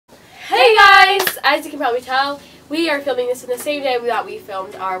as you can probably tell, we are filming this in the same day that we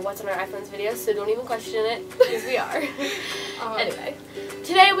filmed our What's on Our iPhones video, so don't even question it, because we are. Anyway,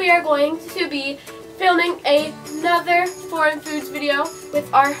 today we are going to be filming another foreign foods video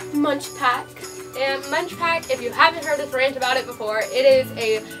with our Munchpak. And Munchpak, if you haven't heard us rant about it before, it is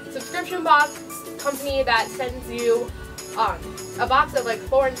a subscription box company that sends you a box of like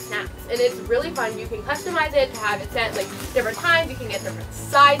foreign snacks, and it's really fun. You can customize it to have it sent like different times. You can get different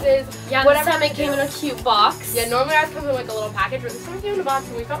sizes. Yeah, whatever time it came in a cute box. Yeah, normally ours comes in like a little package, but this one came in a box,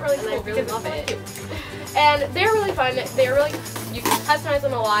 and we felt really cool. I really love it. Cute. And they're really fun. They're really, you can customize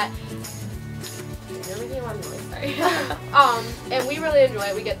them a lot. They're making a lot of noise, sorry. And we really enjoy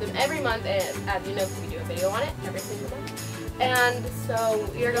it. We get them every month, and as you know, we do a video on it every single month. And so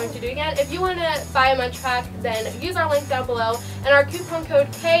we are going to do it again. If you want to buy a Munchpak, then use our link down below and our coupon code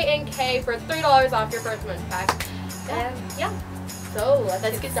KNK for $3 off your first Munchpak. And yeah, so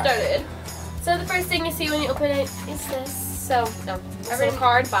let's get started. So the first thing you see when you open it is this. So Every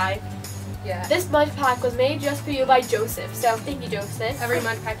card by. Yeah. This Munchpak was made just for you by Joseph. So thank you, Joseph. Every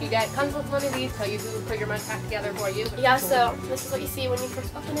Munchpak you get comes with one of these, tell you who put your Munchpak together for you. Yeah. So this is what you see when you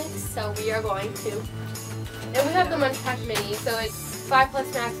first open it. So we are going to. And we have the Munchpak Mini, so it's 5+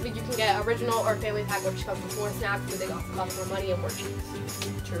 snacks, but you can get original or family pack, which comes with more snacks, but they also cost more money and more cheese.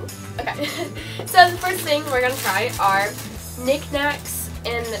 True. Okay. So the first thing we're gonna try are knickknacks,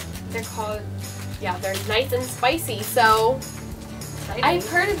 and they're called, they're nice and spicy. So I've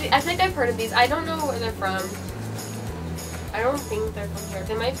heard of I think I've heard of these. I don't know where they're from. I don't think they're from here.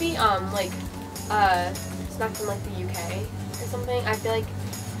 They might be snacks from like the UK or something. I feel like.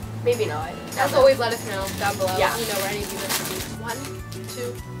 Maybe not. As always, let us know down below. Yeah. You know where any of these are be. 1,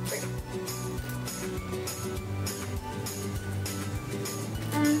 2, 3.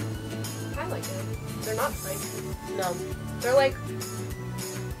 I like it. They're not spicy. No. They're like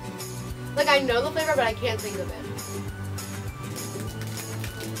I know the flavor, but I can't think of it.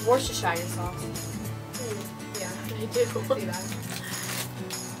 Worcestershire sauce. Yeah, I do see that.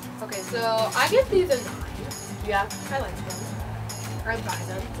 Okay, so I give these a 9. Yeah. I like them. I'd buy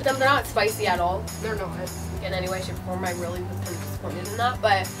them. They're not spicy at all. They're not. In any way, shape, or form. I really was kind of disappointed in that,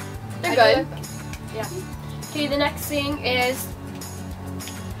 but they're I good. do like them. Yeah. Okay, the next thing is,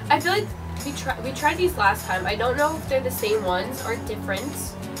 I feel like we tried these last time. I don't know if they're the same ones or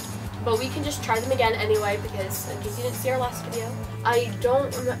different, but we can just try them again anyway because in case you didn't see our last video, I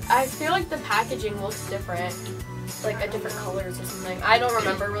feel like the packaging looks different. Like a different colors or something. I don't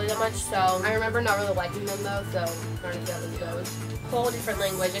remember really that much, so I remember not really liking them though, so I'm trying to see how this goes. Whole different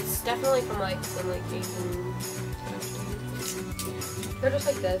language. It's definitely from like some like Asian. They're just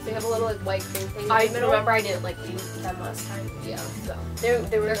like this. They have a little like white cream thing. I remember I didn't like them last time. Yeah, so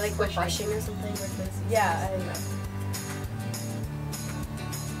they were like squishy. refreshing or something. Yeah, I know.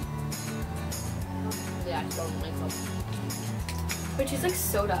 Yeah, I don't like them. But she's like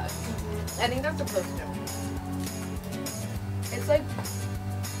soda. I think they're supposed to. It's like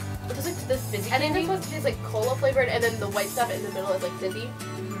It's like this fizzy. I think they're supposed to taste like cola flavored, and then the white stuff in the middle is like fizzy.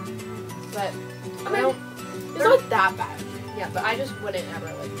 But I mean, it's not that bad. Yeah, but I just wouldn't ever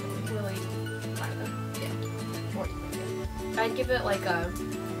like really buy them. Yeah. Or eat them. I'd give it like a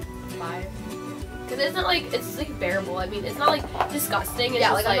 5. Cause it's not like it's like bearable. I mean, it's not like disgusting. It's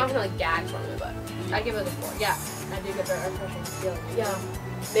Yeah, just like I'm not gonna like gag from it, but I give it a 4. Yeah, I do get the refreshing feeling. Yeah.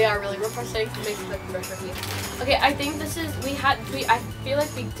 They are really refreshing. It makes it like fresh heat. Okay, I think this is I feel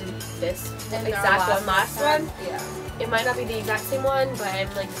like we did this And exact one last one. Yeah. It might not be the exact same one, but I'm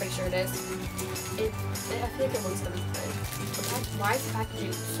like pretty sure it is. I feel like it looks different. Why is the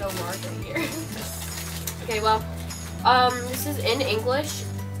packaging so large right here? Okay, well, this is in English.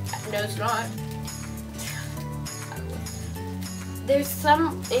 No, it's not. There's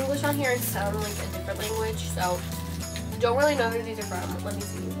some English on here and some like a different language, so don't really know who these are from. Let me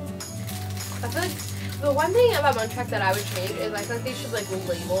see. I feel like the one thing about Munchpak that I would change is I think they should like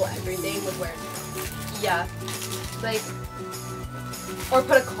label everything with where it's from. Yeah. Like, or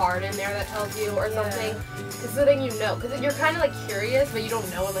put a card in there that tells you or something. Because then you know. Because you're kind of like curious, but you don't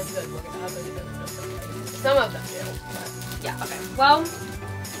know unless you like look it up. And you don't know something. Some of them do. But Yeah, okay. Well,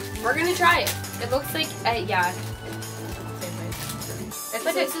 we're gonna try it. It looks like, yeah. same thing. It's So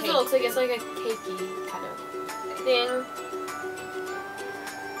like this is what it looks like. It's like a cakey kind of thing.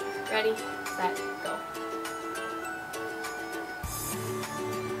 Ready, set, go.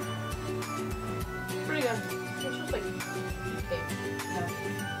 pretty good. It's just like cake. Yeah.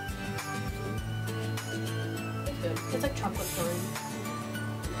 It's good. It's like chocolate filling.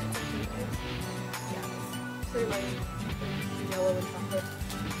 Yeah. It's like yellow and chocolate.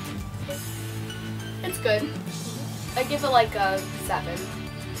 It's good. I give it like a 7.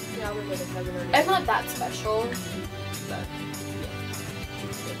 Yeah, we're like a 7 or 8. It's not that special, but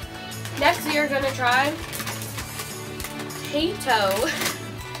yeah. Next, we are gonna try potato.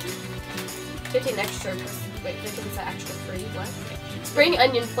 15 extra. Wait, 15% extra free. What? Spring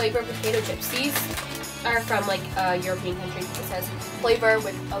onion flavor potato chips. These are from like a European country. It says flavor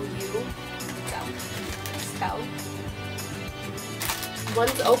with OU. Spell.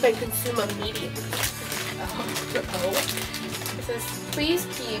 Once open, consume immediately. Oh. It says please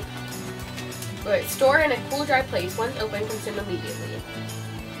keep. Wait, store in a cool, dry place. Once open, consume immediately.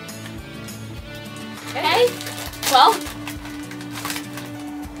 Okay. Well,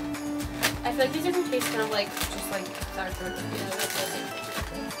 I feel like these are gonna taste kind of like just like sour cream. Yeah, that's what I think.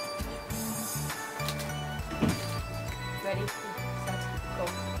 Ready? Set, go.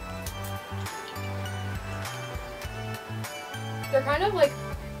 They're kind of like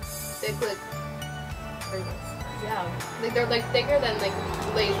thick, like Pringles. Yeah. Like they're like thicker than like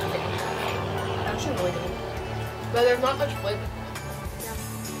Lay's potato chips. Actually, really good. But there's not much flavor. Yeah.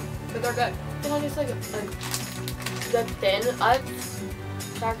 But they're good. They don't taste like the thin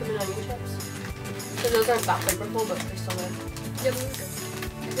sour cream and onion chips. So those aren't that flavorful, but they're still good. Yeah,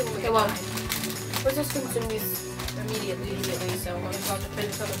 those are good. Okay, well, let's just consume these immediately, so I'm about to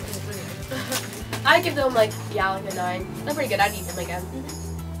finish up with I give them like, yeah, like a 9. They're pretty good. I'd eat them again.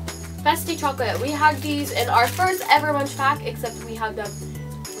 Festy chocolate. We had these in our first ever Munchpak, except we had them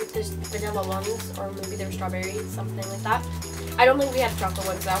with this vanilla ones, or maybe they were strawberry, something like that. I don't think we had chocolate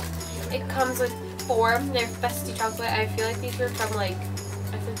ones though. It comes with 4. They're festy chocolate. I feel like these were from like,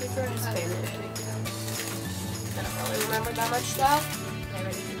 I think these were in Spanish. I don't really remember that much though. Okay,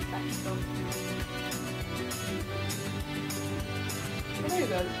 ready? Let's go. Very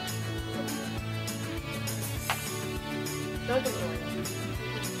good. Not the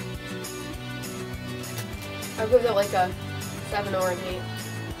I'll give it like a 7 or an 8. Yeah.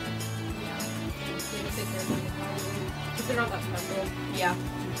 Maybe 6 or 7. Because they're not that special. Yeah.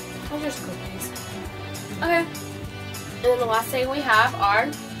 They're just cookies. Okay. And then the last thing we have are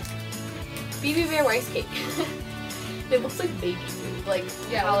BB Bear rice cake. It looks like baby food. Like,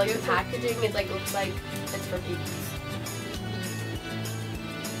 Yeah, how like like the packaging is like looks like it's for babies.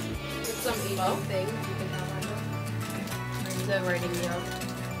 It's some Asian thing you can have on it. The writing down.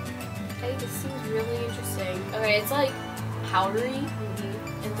 Okay, this seems really interesting. Okay, it's like powdery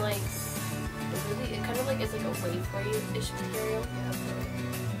and like it kind of like is like a wafer-ish material.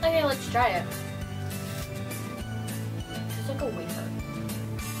 Yeah, Okay, let's try it. It's like a wafer.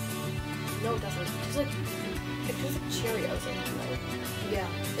 No, it doesn't. It's like it tastes like Cheerios or something. yeah.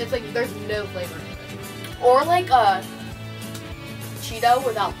 It's like there's no flavor to it. Or like a Cheeto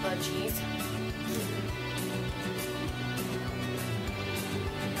without the cheese.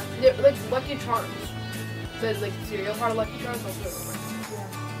 They're like Lucky Charms. The like cereal part of Lucky Charms also over. Yeah.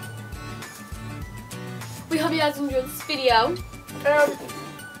 We hope you guys enjoyed this video.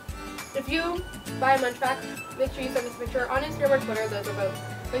 If you buy a Munchpak, make sure you send us a picture on Instagram or Twitter. Those are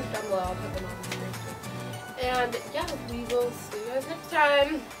both links down below. I'll put them on the screen too. And yeah, we will see you guys next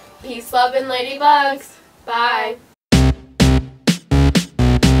time. Peace, love, and ladybugs. Bye.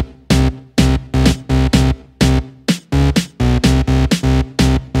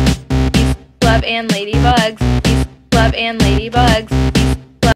 Love and ladybugs. Love and ladybugs.